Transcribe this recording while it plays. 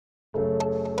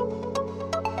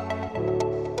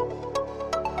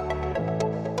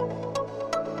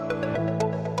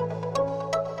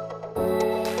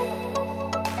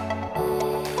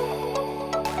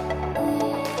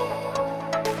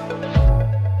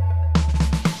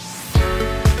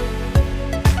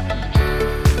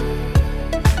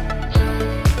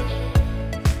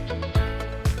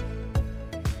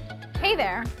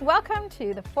Welcome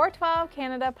to the 412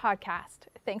 Canada podcast.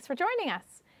 Thanks for joining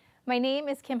us. My name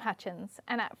is Kim Hutchins,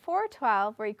 and at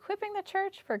 412, we're equipping the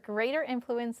church for greater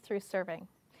influence through serving.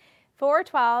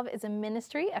 412 is a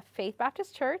ministry of Faith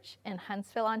Baptist Church in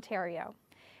Huntsville, Ontario.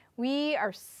 We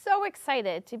are so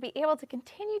excited to be able to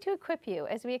continue to equip you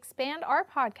as we expand our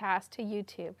podcast to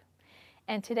YouTube.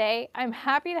 And today, I'm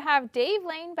happy to have Dave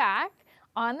Lane back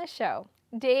on the show.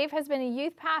 Dave has been a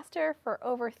youth pastor for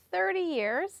over 30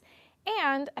 years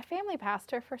and a family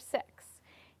pastor for 6.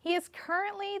 He is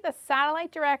currently the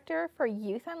satellite director for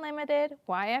Youth Unlimited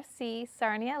YFC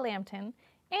Sarnia Lambton,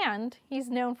 and he's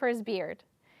known for his beard.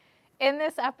 In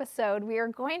this episode, we are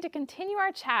going to continue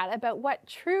our chat about what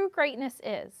true greatness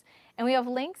is, and we have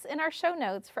links in our show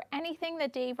notes for anything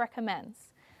that Dave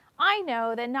recommends. I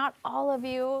know that not all of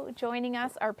you joining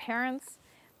us are parents,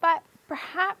 but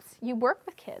perhaps you work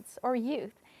with kids or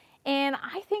youth. And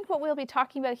I think what we'll be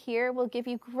talking about here will give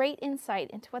you great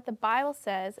insight into what the Bible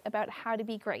says about how to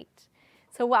be great.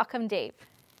 So welcome, Dave.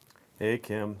 Hey,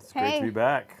 Kim. It's great to be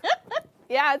back.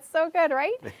 Yeah, it's so good,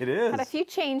 right? It is. Had a few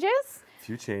changes.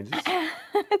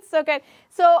 It's so good.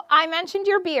 So I mentioned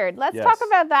your beard. Let's talk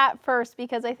about that first,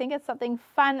 because I think it's something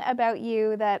fun about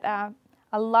you that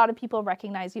a lot of people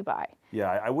recognize you by.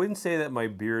 Yeah, I wouldn't say that my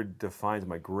beard defines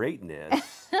my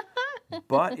greatness,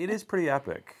 but it is pretty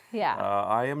epic. Yeah.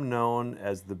 I am known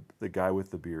as the guy with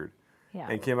the beard. Yeah.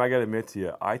 And Kim, I got to admit to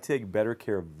you, I take better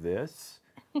care of this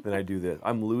than I do this.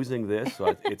 I'm losing this,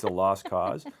 so it's a lost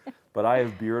cause. But I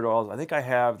have beard oils. I think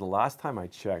the last time I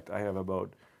checked, I have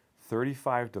about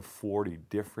 35 to 40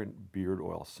 different beard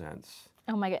oil scents.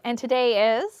 Oh my God. And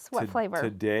today is what flavor?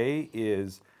 Today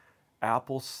is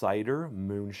apple cider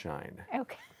moonshine.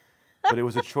 Okay. But it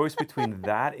was a choice between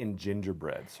that and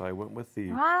gingerbread, so I went with the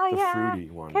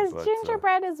fruity one. Because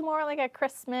gingerbread is more like a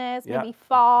Christmas, maybe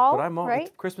fall, but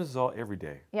right? Christmas is all every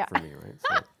day for me,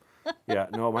 right? So,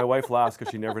 no, my wife laughs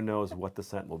because she never knows what the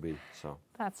scent will be. So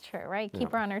that's true, right?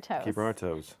 Keep her on her toes. Keep her on her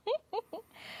toes.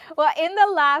 Well, in the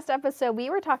last episode, we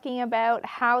were talking about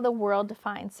how the world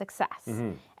defines success.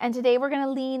 Mm-hmm. And today we're going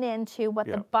to lean into what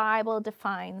the Bible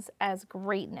defines as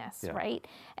greatness, right?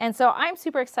 And so I'm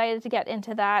super excited to get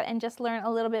into that and just learn a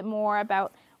little bit more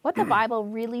about what the Bible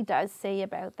really does say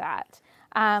about that.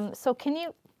 So can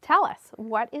you tell us,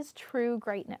 what is true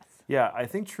greatness? Yeah, I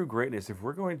think true greatness, if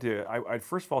we're going to, I'd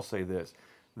first of all say this,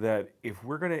 that if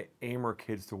we're going to aim our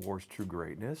kids towards true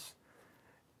greatness,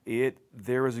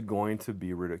 there is going to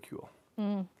be ridicule,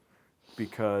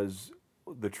 because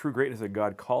the true greatness that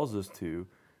God calls us to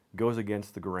goes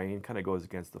against the grain, kind of goes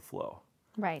against the flow.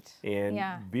 Right. And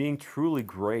being truly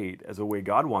great as a way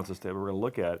God wants us to, we're going to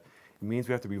look at, it means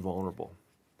we have to be vulnerable.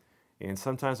 And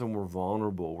sometimes when we're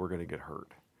vulnerable, we're going to get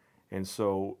hurt. And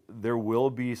so there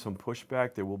will be some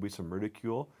pushback, there will be some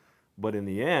ridicule. But in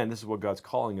the end, this is what God's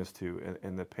calling us to,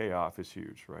 and the payoff is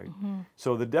huge, right? Mm-hmm.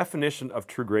 So the definition of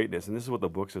true greatness, and this is what the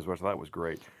book says, which I thought was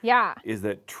great, is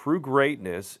that true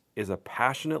greatness is a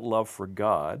passionate love for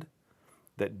God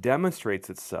that demonstrates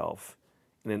itself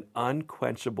in an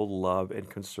unquenchable love and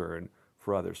concern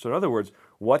for others. So in other words,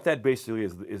 what that basically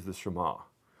is the Shema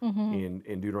in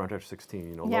Deuteronomy chapter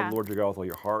 16. Love Lord your God with all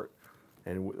your heart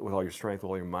and with all your strength, with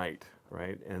all your might,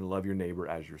 right? And love your neighbor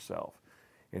as yourself.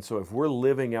 And so if we're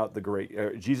living out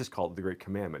Jesus called it the great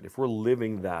commandment, if we're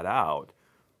living that out,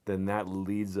 then that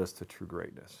leads us to true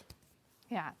greatness.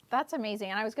 Yeah, that's amazing.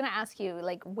 And I was going to ask you,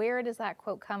 where does that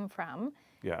quote come from?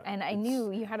 Yeah. And I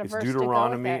knew you had a verse to go with it. It's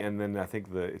Deuteronomy, and then I think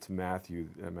it's Matthew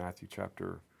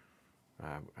chapter,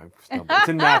 it's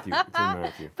in Matthew. It's in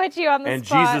Matthew. Put you on the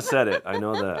spot. And Jesus said it. I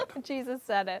know that. Jesus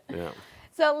said it. Yeah.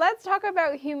 So let's talk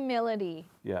about humility.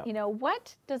 Yeah.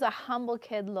 What does a humble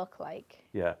kid look like?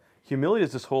 Yeah. Humility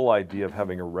is this whole idea of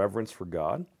having a reverence for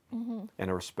God and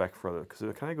a respect for others, because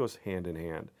it kind of goes hand in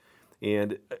hand.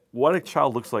 And what a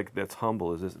child looks like that's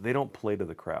humble is this: they don't play to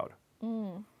the crowd.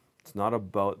 It's not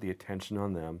about the attention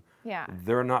on them. Yeah.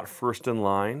 They're not first in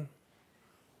line,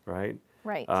 right?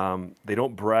 Right. They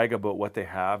don't brag about what they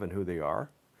have and who they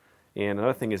are. And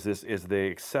another thing is they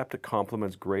accept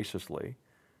compliments graciously,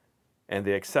 and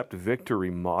they accept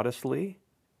victory modestly,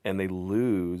 and they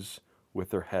lose with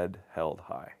their head held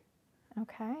high.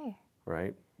 Okay.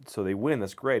 Right? So they win,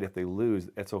 that's great. If they lose,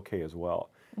 it's okay as well.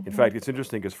 In fact, it's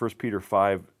interesting because 1 Peter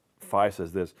 5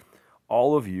 says this: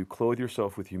 all of you clothe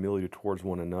yourself with humility towards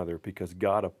one another, because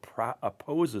God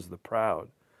opposes the proud,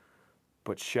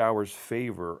 but showers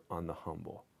favor on the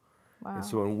humble. Wow. And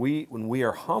so when we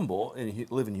are humble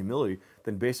and live in humility,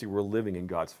 then basically we're living in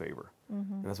God's favor.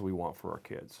 Mm-hmm. And that's what we want for our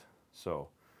kids. So,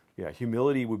 yeah,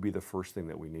 humility would be the first thing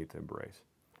that we need to embrace.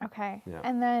 Okay. Yeah.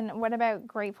 And then what about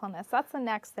gratefulness? That's the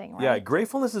next thing, right? Yeah,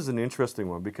 gratefulness is an interesting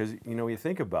one because, when you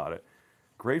think about it,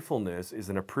 gratefulness is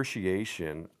an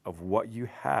appreciation of what you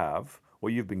have,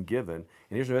 what you've been given, and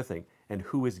here's another thing, and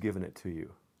who has given it to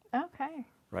you, Okay.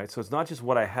 right? So it's not just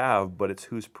what I have, but it's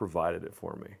who's provided it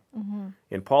for me.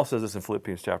 And Paul says this in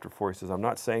Philippians chapter 4. He says, I'm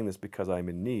not saying this because I'm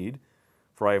in need,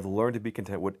 for I have learned to be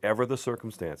content whatever the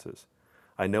circumstances.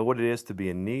 I know what it is to be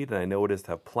in need, and I know what it is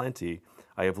to have plenty.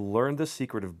 I have learned the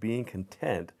secret of being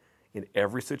content in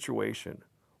every situation,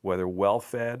 whether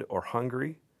well-fed or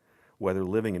hungry, whether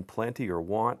living in plenty or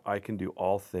want. I can do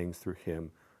all things through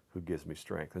him who gives me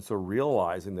strength. And so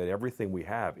realizing that everything we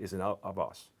have isn't of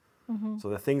us. So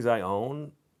the things I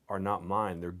own are not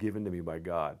mine. They're given to me by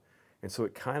God. And so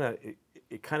it kind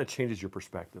of changes your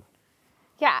perspective.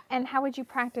 Yeah. And how would you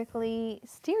practically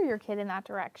steer your kid in that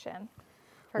direction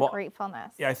for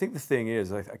gratefulness? Yeah, I think the thing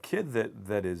is, a kid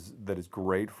that is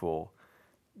grateful,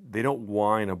 they don't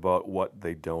whine about what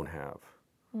they don't have,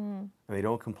 and they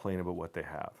don't complain about what they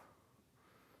have.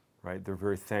 Right? They're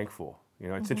very thankful.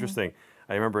 It's interesting.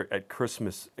 I remember at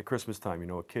Christmas time,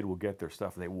 a kid will get their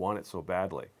stuff and they want it so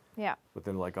badly. Yeah. But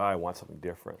then like, I want something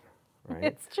different. Right?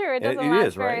 It's true. It doesn't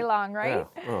last very right? long, right?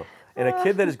 Yeah. And a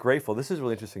kid that is grateful, this is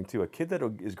really interesting too. A kid that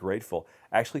is grateful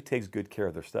actually takes good care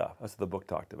of their stuff. That's what the book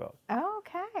talked about.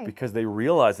 Okay. Because they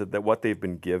realize that what they've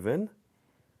been given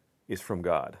is from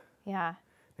God. Yeah.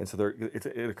 And so they're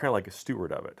kind of like a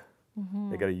steward of it.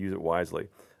 They got to use it wisely.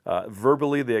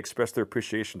 Verbally, they express their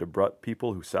appreciation to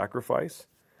people who sacrifice,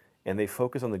 and they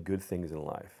focus on the good things in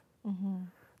life.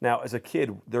 Now, as a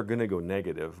kid, they're going to go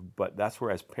negative, but that's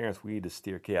where, as parents, we need to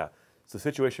steer. Okay, yeah, so the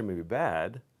situation may be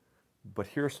bad, but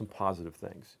here are some positive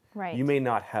things. Right. You may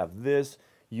not have this,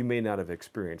 you may not have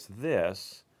experienced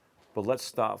this, but let's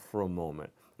stop for a moment.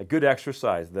 A good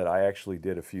exercise that I actually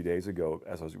did a few days ago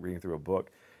as I was reading through a book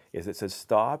is it says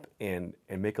stop and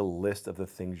make a list of the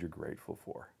things you're grateful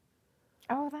for.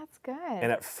 Oh, that's good.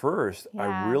 And at first,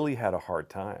 I really had a hard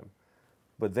time.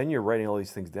 But then you're writing all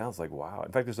these things down. It's like, wow.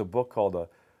 In fact, there's a book called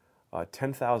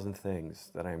 10,000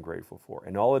 Things That I Am Grateful For.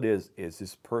 And all it is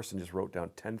this person just wrote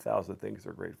down 10,000 things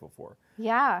they're grateful for.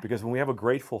 Yeah. Because when we have a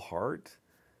grateful heart,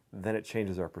 then it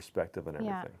changes our perspective on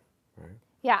everything. Right?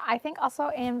 Yeah, I think also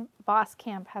Ann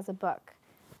Voskamp has a book,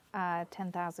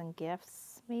 10,000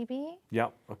 Gifts, maybe. Yeah,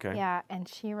 okay. Yeah, and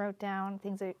she wrote down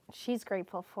things that she's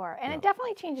grateful for. And it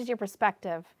definitely changes your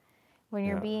perspective when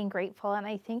you're being grateful. And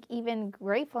I think even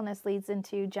gratefulness leads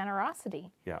into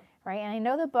generosity. Yeah. Right? And I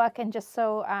know the book, and just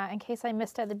so in case I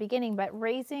missed it at the beginning, but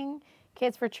Raising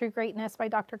Kids for True Greatness by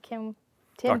Dr. Tim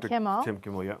Kimmel. Tim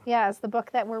Kimmel, yeah. Yeah, it's the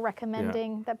book that we're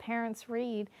recommending that parents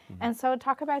read. And so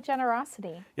talk about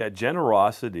generosity. Yeah,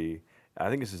 generosity, I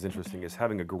think this is interesting, is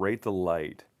having a great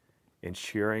delight in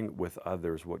sharing with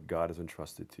others what God has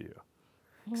entrusted to you.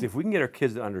 Because if we can get our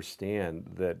kids to understand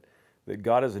that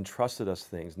God has entrusted us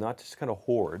things, not just kind of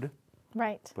hoard,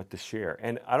 Right. but to share.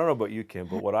 And I don't know about you, Kim,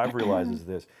 but what I've realized is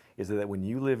this, is that when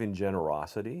you live in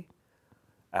generosity,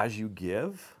 as you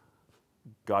give,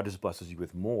 God just blesses you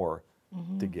with more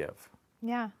to give.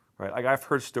 Yeah. Right? Like I've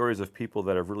heard stories of people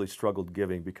that have really struggled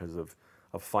giving because of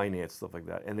finance, stuff like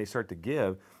that. And they start to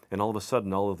give, and all of a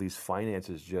sudden, all of these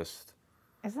finances just...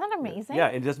 Isn't that amazing? Yeah,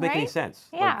 it doesn't make any sense.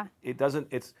 Yeah. Like, it doesn't,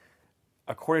 it's...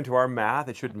 According to our math,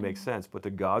 it shouldn't make sense, but to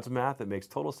God's math, it makes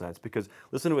total sense. Because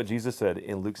listen to what Jesus said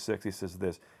in Luke 6. He says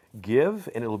this, give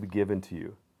and it will be given to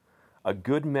you. A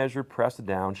good measure pressed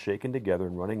down, shaken together,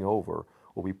 and running over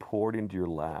will be poured into your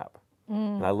lap.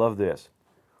 And I love this.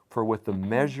 For with the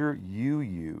measure you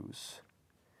use,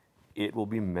 it will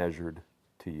be measured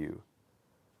to you.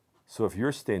 So if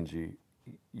you're stingy,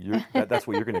 that's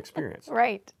what you're going to experience.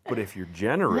 Right. But if you're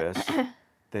generous,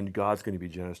 then God's going to be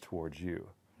generous towards you.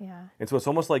 Yeah. And so it's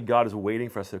almost like God is waiting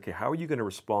for us to say, okay, how are you going to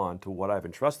respond to what I've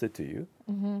entrusted to you,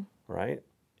 right?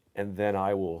 And then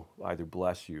I will either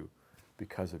bless you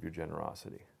because of your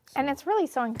generosity. So, And it's really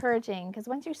so encouraging because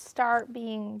once you start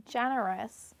being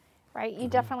generous, right, you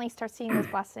definitely start seeing those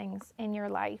blessings in your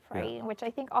life, right? Yeah. Which I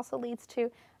think also leads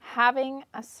to having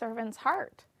a servant's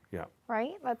heart, yeah.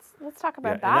 right? Let's talk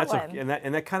about Yeah, that one.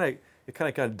 and that kind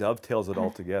of dovetails it all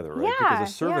together, right? Yeah, Because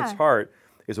a servant's heart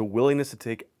is a willingness to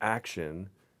take action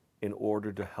in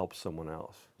order to help someone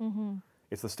else.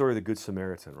 It's the story of the Good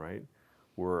Samaritan, right?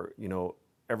 Where,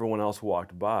 everyone else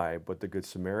walked by, but the Good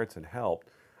Samaritan helped,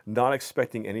 not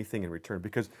expecting anything in return.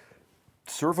 Because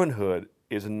servanthood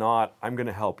is not, I'm going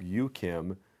to help you,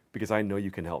 Kim, because I know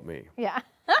you can help me. Yeah.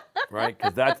 Right?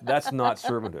 Because that's not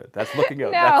servanthood. That's looking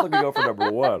out. That's looking out for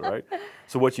number one, right?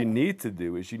 So what you need to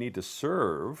do is you need to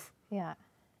serve. Yeah.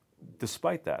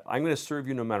 Despite that, I'm going to serve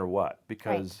you no matter what,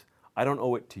 because I don't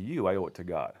owe it to you. I owe it to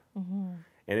God.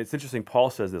 And it's interesting, Paul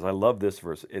says this. I love this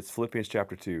verse. It's Philippians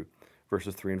chapter 2,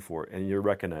 verses 3 and 4. And you'll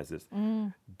recognize this.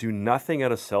 Do nothing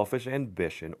out of selfish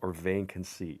ambition or vain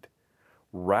conceit.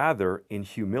 Rather, in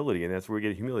humility, and that's where we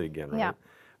get humility again, right? Yeah.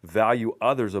 Value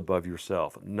others above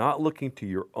yourself, not looking to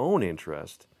your own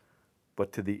interest,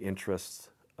 but to the interests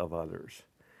of others.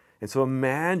 And so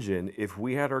imagine if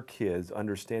we had our kids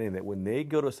understanding that when they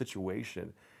go to a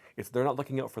situation, they're not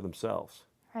looking out for themselves.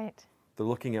 Right. They're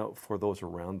looking out for those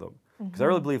around them. Because I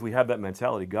really believe if we have that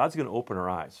mentality, God's going to open our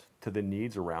eyes to the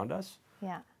needs around us.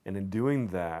 Yeah. And in doing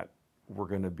that, we're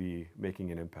going to be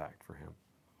making an impact for Him.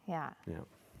 Yeah. Yeah.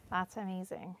 That's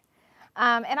amazing.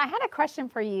 And I had a question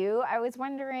for you. I was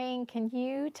wondering, can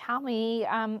you tell me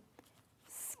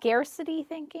scarcity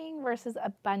thinking versus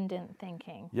abundant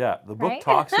thinking? Yeah, the book Right?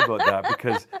 talks about that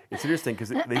because it's interesting because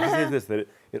they say this, that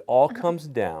it all comes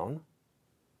down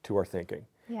to our thinking.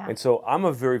 Yeah. And so I'm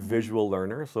a very visual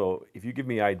learner, so if you give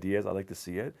me ideas, I like to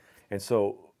see it. And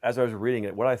so as I was reading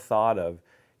it, what I thought of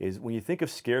is when you think of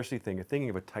scarcity thinking, you're thinking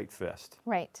of a tight fist.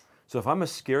 Right. So if I'm a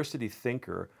scarcity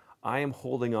thinker, I am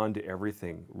holding on to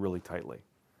everything really tightly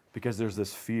because there's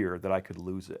this fear that I could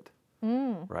lose it,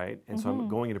 right? And so I'm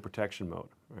going into protection mode,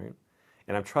 right?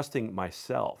 And I'm trusting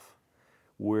myself,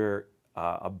 where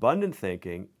abundant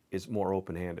thinking is more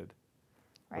open-handed,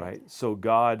 right? So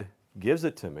God gives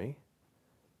it to me,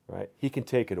 right? He can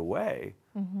take it away,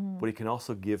 but He can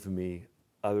also give me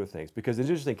other things. Because it's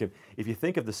interesting, if you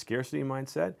think of the scarcity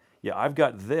mindset, yeah, I've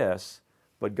got this,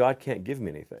 but God can't give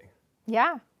me anything.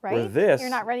 Yeah, right? Where this, You're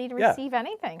not ready to yeah. receive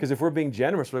anything. Because if we're being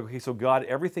generous, we're like, okay, so God,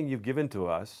 everything you've given to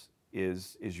us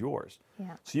is yours.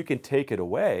 Yeah. So you can take it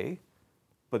away,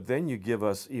 but then you give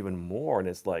us even more, and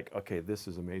it's like, okay, this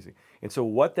is amazing. And so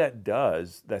what that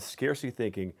does, that scarcity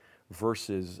thinking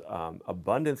versus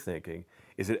abundant thinking,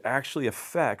 is it actually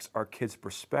affects our kids'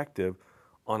 perspective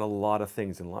on a lot of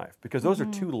things in life. Because those are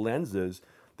two lenses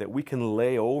that we can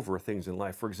lay over things in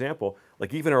life. For example,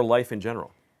 like even our life in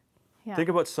general. Yeah. Think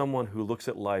about someone who looks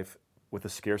at life with a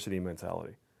scarcity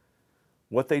mentality.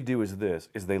 What they do is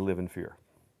they live in fear.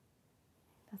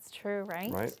 That's true,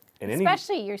 right? Right? And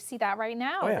Especially you see that right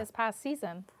now this past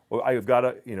season. well, I've got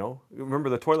to, remember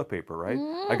the toilet paper, right?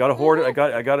 I got to hoard it.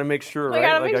 I got to make sure, right?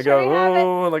 gotta make sure you have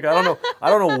it. Like I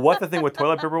don't know what the thing with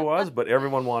toilet paper was, but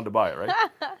everyone wanted to buy it, right?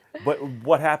 But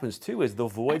what happens too is the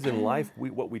voids in life,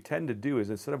 what we tend to do is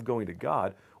instead of going to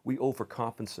God, we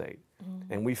overcompensate.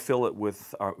 And we fill it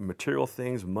with our material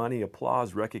things, money,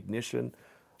 applause, recognition,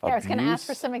 Yeah, I was going to ask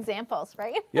abuse. for some examples,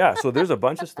 right? Yeah, so there's a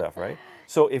bunch of stuff, right?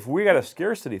 So if we got a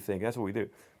scarcity thing, that's what we do.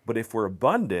 But if we're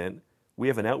abundant, we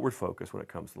have an outward focus when it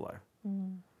comes to life.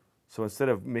 So instead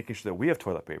of making sure that we have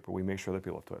toilet paper, we make sure that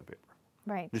people have toilet paper.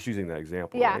 Right. Just using that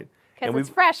example, Yeah, right? because it's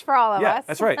fresh for all of Yeah, us.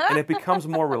 that's right. And it becomes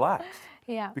more relaxed.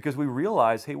 Yeah. Because we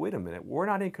realize, hey, wait a minute, we're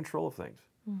not in control of things.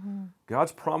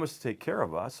 God's promised to take care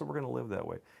of us, so we're going to live that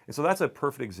way. And so that's a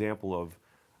perfect example of,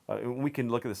 we can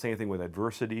look at the same thing with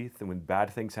adversity. When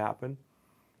bad things happen,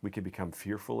 we can become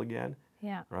fearful again,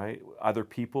 Yeah. right? Other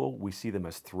people, we see them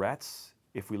as threats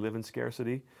if we live in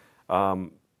scarcity.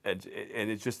 And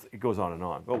it goes on and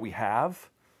on. But we have,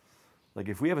 like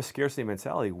if we have a scarcity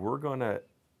mentality, we're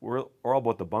all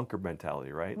about the bunker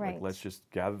mentality, right? Right. Like let's just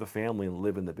gather the family and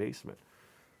live in the basement.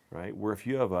 Right? Where if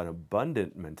you have an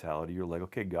abundant mentality, you're like,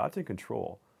 okay, God's in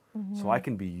control. So I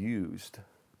can be used.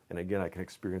 And again, I can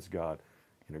experience God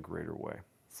in a greater way.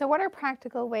 So what are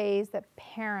practical ways that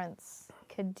parents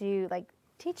could do, like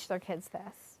teach their kids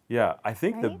this? Yeah, I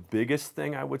think the Right? biggest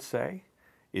thing I would say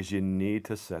is you need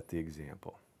to set the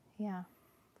example. Yeah.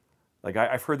 Like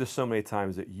I've heard this so many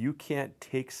times that you can't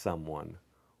take someone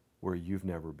where you've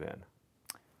never been.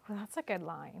 Well, that's a good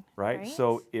line. Right?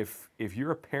 So if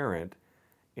you're a parent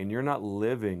and you're not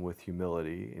living with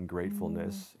humility and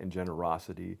gratefulness and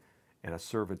generosity and a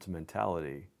servant's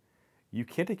mentality, you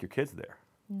can't take your kids there.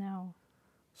 No.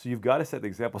 So you've got to set the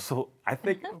example. So I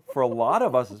think for a lot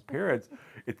of us as parents,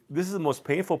 this is the most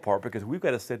painful part because we've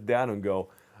got to sit down and go,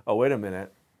 oh, wait a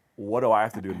minute, what do I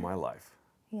have to do in my life?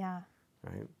 Yeah.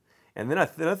 Right? And then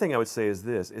the other thing I would say is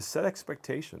this, is set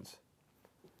expectations.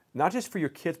 Not just for your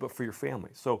kids, but for your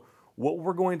family. So what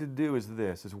we're going to do is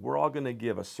this, is we're all going to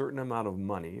give a certain amount of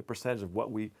money, a percentage of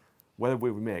whatever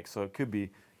we make. So it could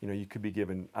be, you could be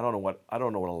given, I don't know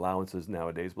what allowance is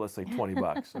nowadays, but let's say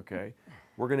 $20, okay?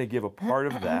 We're going to give a part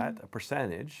of that, a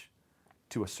percentage,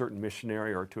 to a certain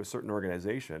missionary or to a certain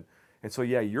organization. And so,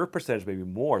 yeah, your percentage may be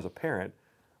more as a parent,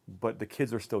 but the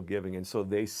kids are still giving. And so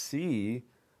they see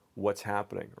what's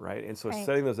happening, right? And so Right.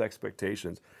 setting those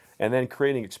expectations and then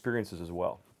creating experiences as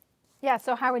well. Yeah.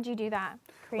 So how would you do that?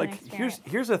 Create an Like experience.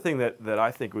 here's the thing that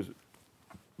I think was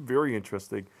very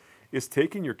interesting is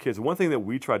taking your kids. One thing that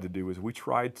we tried to do is we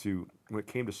tried to, when it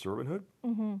came to servanthood,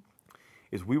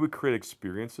 is we would create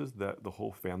experiences that the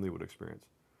whole family would experience.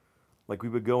 Like we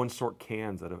would go and sort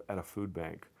cans at a food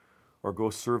bank, or go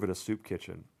serve at a soup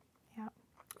kitchen. Yeah.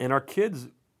 And our kids,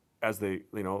 as they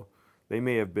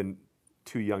may have been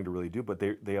too young to really do, but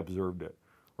they observed it,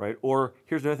 right? Or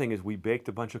here's another thing: is we baked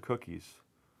a bunch of cookies.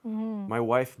 My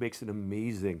wife makes an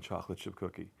amazing chocolate chip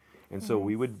cookie. And so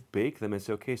we would bake them and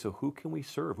say, okay, so who can we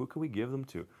serve? Who can we give them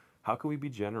to? How can we be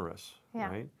generous,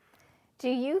 right? Do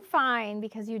you find,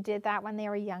 because you did that when they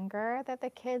were younger, that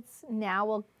the kids now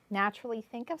will naturally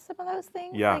think of some of those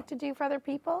things like to do for other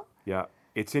people? Yeah,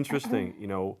 it's interesting.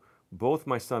 Both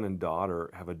my son and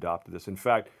daughter have adopted this. In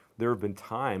fact, there have been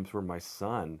times where my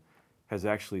son has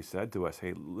actually said to us,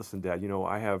 hey, listen, Dad,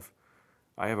 I have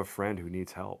a friend who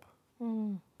needs help.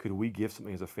 Could we give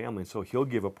something as a family? And so he'll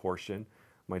give a portion,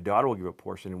 my daughter will give a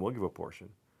portion, and we'll give a portion.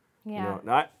 Yeah.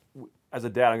 Not as a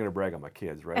dad, I'm going to brag on my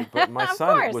kids, right? But my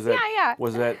son was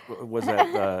at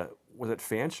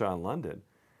Fanshawe in London,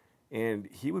 and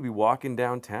he would be walking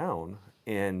downtown,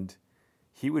 and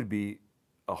he would be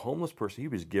a homeless person. He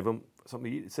would just give him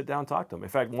something to eat, sit down, and talk to him. In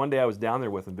fact, one day I was down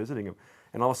there with him, visiting him,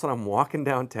 and all of a sudden I'm walking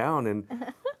downtown,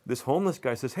 and this homeless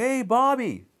guy says, "Hey,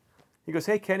 Bobby." He goes,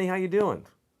 "Hey, Kenny, how you doing?"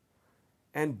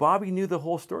 And Bobby knew the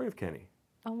whole story of Kenny.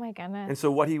 Oh my goodness. And so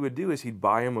what he would do is he'd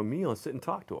buy him a meal and sit and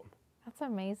talk to him. That's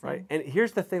amazing. Right? And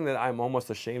here's the thing that I'm almost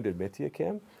ashamed to admit to you,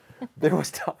 Kim. There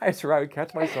was times where I would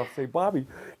catch myself say, Bobby,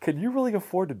 can you really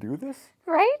afford to do this?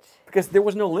 Right? Because there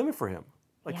was no limit for him.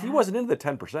 Like he wasn't into the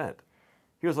 10%.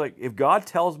 He was like, if God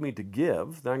tells me to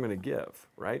give, then I'm going to give,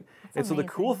 right? That's and so the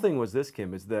cool thing was this,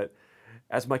 Kim, is that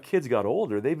as my kids got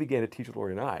older, they began to teach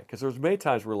Lori and I. Because there was many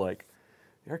times where like,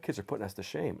 our kids are putting us to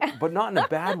shame, but not in a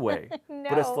bad way. No.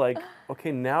 But it's like,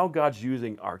 okay, now God's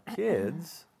using our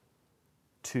kids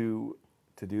to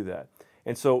do that.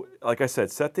 And so, like I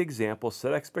said, set the example,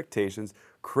 set expectations,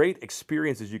 create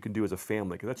experiences you can do as a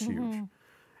family, because that's huge.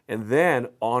 And then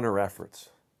honor efforts.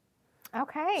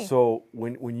 Okay. So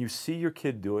when you see your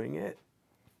kid doing it,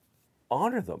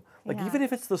 honor them. Like even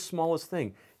if it's the smallest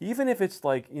thing, even if it's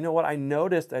like, you know what, I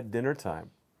noticed at dinner time,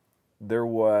 there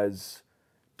was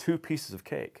 2 pieces of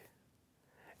cake.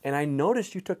 And I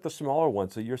noticed you took the smaller one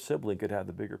so your sibling could have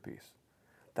the bigger piece.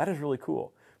 That is really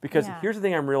cool. Because here's the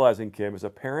thing I'm realizing, Kim, as a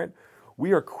parent,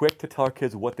 we are quick to tell our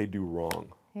kids what they do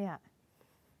wrong. Yeah.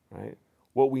 Right?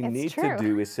 What we need to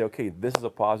do is say, okay, this is a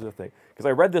positive thing. Because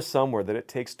I read this somewhere that it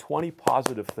takes 20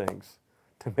 positive things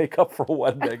to make up for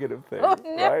 1 negative thing. Oh,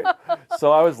 no. Right?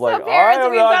 So I was like, so parents, I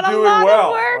am not doing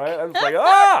well. Right? I was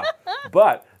like,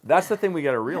 But that's the thing we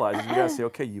got to realize is you got to say,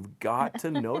 okay, you've got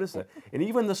to notice it. And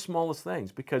even the smallest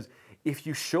things, because if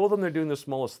you show them they're doing the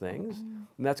smallest things, then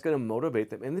that's going to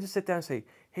motivate them. And then just sit down and say,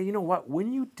 hey, you know what?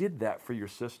 When you did that for your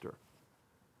sister,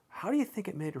 how do you think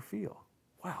it made her feel?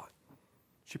 Wow,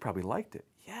 she probably liked it.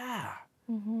 Yeah.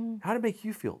 How did it make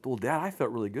you feel? Well, Dad, I felt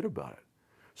really good about it.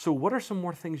 So what are some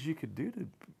more things you could do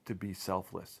to be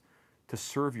selfless, to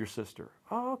serve your sister?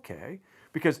 Oh, okay.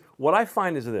 Because what I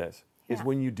find is this, is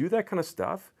when you do that kind of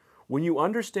stuff, when you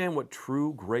understand what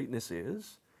true greatness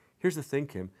is, here's the thing,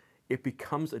 Kim, it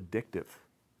becomes addictive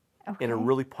in a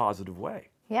really positive way.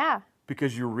 Yeah.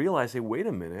 Because you realize, hey, wait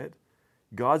a minute,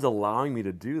 God's allowing me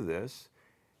to do this.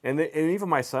 And even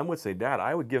my son would say, Dad,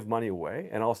 I would give money away,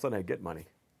 and all of a sudden I'd get money.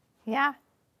 Yeah.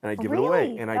 And I give it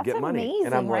away, and I get money. Amazing,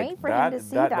 and I'm like, right?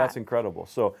 that's incredible.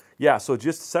 So so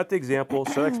just set the example,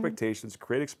 set expectations,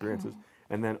 create experiences,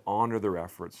 and then honor their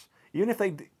efforts. Even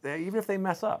if they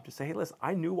mess up, just say, hey, listen,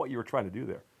 I knew what you were trying to do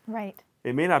there. Right.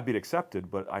 It may not be accepted,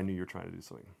 but I knew you were trying to do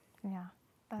something. Yeah,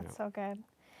 that's so good.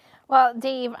 Well,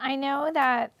 Dave, I know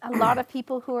that a lot of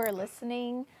people who are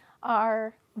listening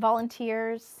are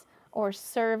volunteers or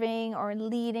serving or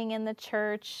leading in the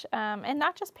church, and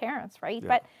not just parents, right? Yeah.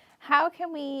 But how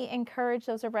can we encourage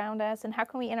those around us, and how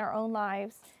can we in our own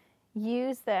lives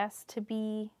use this to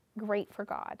be great for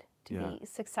God, to be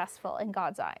successful in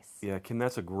God's eyes? Yeah, Kim,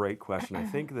 that's a great question. I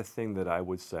think the thing that I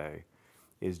would say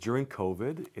is during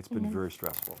COVID, it's been very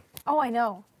stressful. Oh, I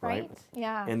know, right? Right?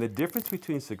 Yeah. And the difference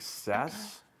between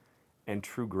success and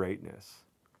true greatness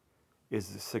is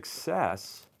the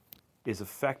success is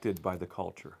affected by the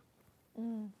culture.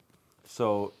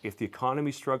 So if the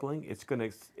economy's struggling, it's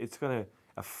going to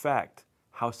affect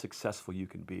how successful you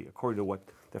can be according to what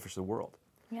definition of the world.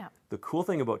 Yeah. The cool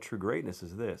thing about true greatness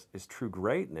is this, is true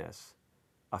greatness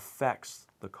affects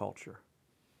the culture.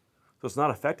 So it's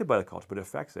not affected by the culture, but it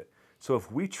affects it. So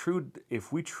if we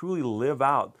truly live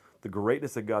out the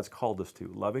greatness that God's called us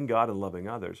to, loving God and loving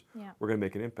others, we're going to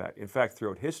make an impact. In fact,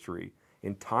 throughout history,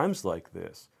 in times like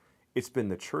this, it's been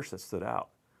the church that stood out.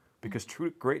 because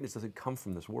true greatness doesn't come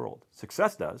from this world.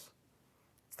 Success does.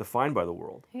 It's defined by the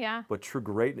world. Yeah. But true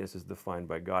greatness is defined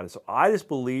by God. And so I just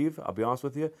believe, I'll be honest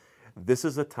with you, this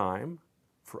is a time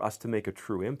for us to make a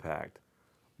true impact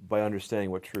by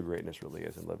understanding what true greatness really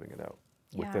is and living it out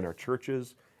within our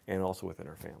churches and also within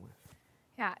our families.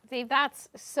 Yeah, Dave, that's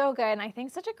so good. And I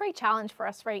think such a great challenge for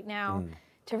us right now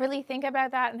to really think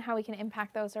about that and how we can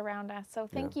impact those around us. So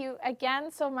thank you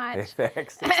again so much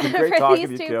Thanks. It's been great for talking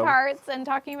these to you, two Kim. parts and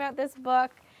talking about this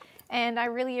book. And I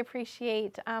really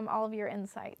appreciate all of your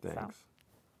insights. Thanks. So.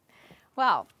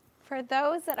 Well, for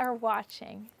those that are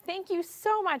watching, thank you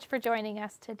so much for joining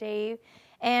us today.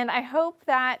 And I hope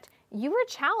that you were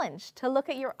challenged to look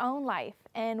at your own life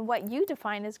and what you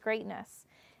define as greatness.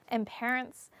 And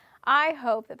parents, I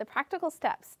hope that the practical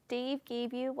steps Dave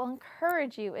gave you will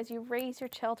encourage you as you raise your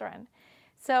children.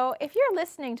 So if you're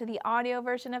listening to the audio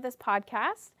version of this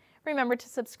podcast, remember to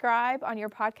subscribe on your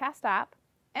podcast app.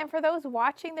 And for those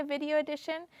watching the video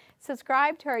edition,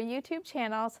 subscribe to our YouTube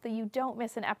channel so that you don't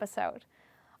miss an episode.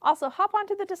 Also, hop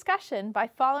onto the discussion by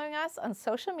following us on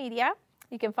social media.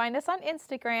 You can find us on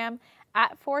Instagram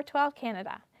at 412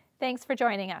 Canada. Thanks for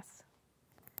joining us.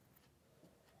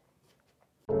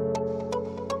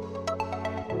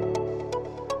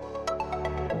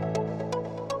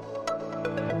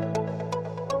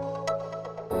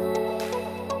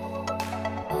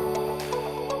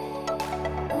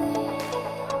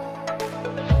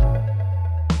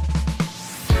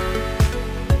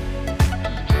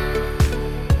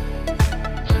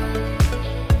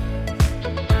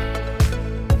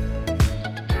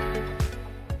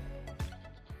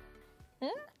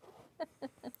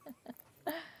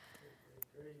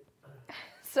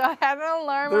 So I had an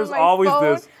alarm There's on my always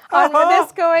phone this. on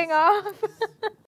this going off.